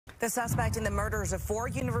The suspect in the murders of 4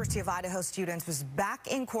 University of Idaho students was back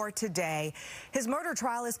in court today. His murder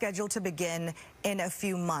trial is scheduled to begin in a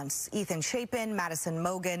few months. Ethan Chapin, Madison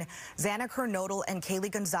Mogen, Xana Kernodle, and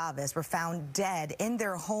Kaylee Goncalves were found dead in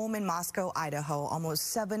their home in Moscow, Idaho,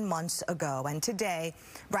 almost 7 months ago. And today,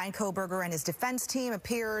 Bryan Kohberger and his defense team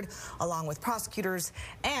appeared, along with prosecutors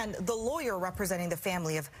and the lawyer representing the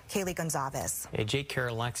family of Kaylee Goncalves. Jake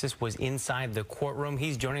Goncalves was inside the courtroom.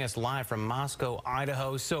 He's joining us live from Moscow,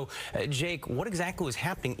 Idaho. So, Jake, what exactly was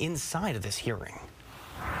happening inside of this hearing?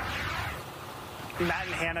 Matt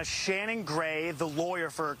and Hannah, Shannon Gray, the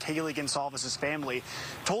lawyer for Kaylee Goncalves' family,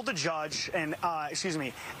 told the judge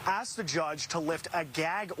asked the judge to lift a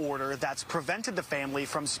gag order that's prevented the family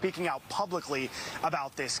from speaking out publicly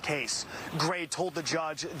about this case. Gray told the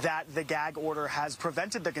judge that the gag order has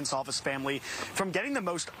prevented the Goncalves family from getting the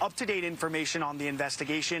most up-to-date information on the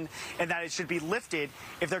investigation and that it should be lifted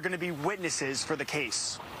if they're going to be witnesses for the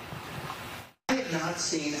case. I have not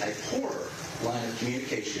seen a poorer line of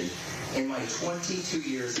communication in my 22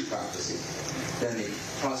 years of practicing than the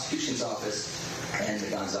prosecution's office and the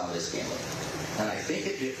Goncalves family. And I think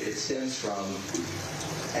it stems from,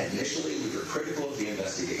 initially, we were critical of the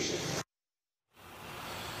investigation.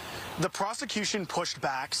 The prosecution pushed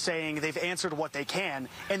back, saying they've answered what they can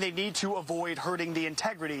and they need to avoid hurting the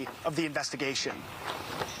integrity of the investigation.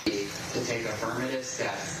 To take affirmative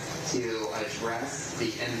steps to address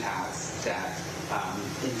the impacts that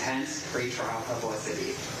intense pretrial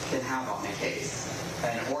publicity can have on a case.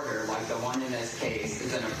 An order like the one in this case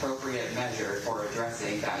is an appropriate measure for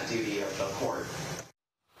addressing that duty of the court.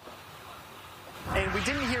 And we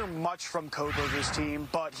didn't hear much from Kohberger's team,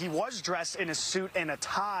 but he was dressed in a suit and a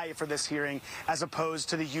tie for this hearing as opposed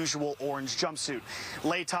to the usual orange jumpsuit.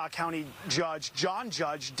 Latah County Judge John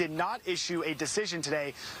Judge did not issue a decision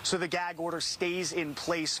today, so the gag order stays in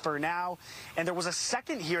place for now. And there was a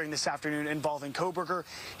second hearing this afternoon involving Kohberger.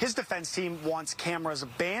 His defense team wants cameras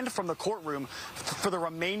banned from the courtroom for the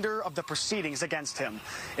remainder of the proceedings against him.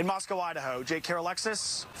 In Moscow, Idaho, Jake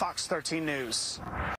Goncalves, Fox 13 News.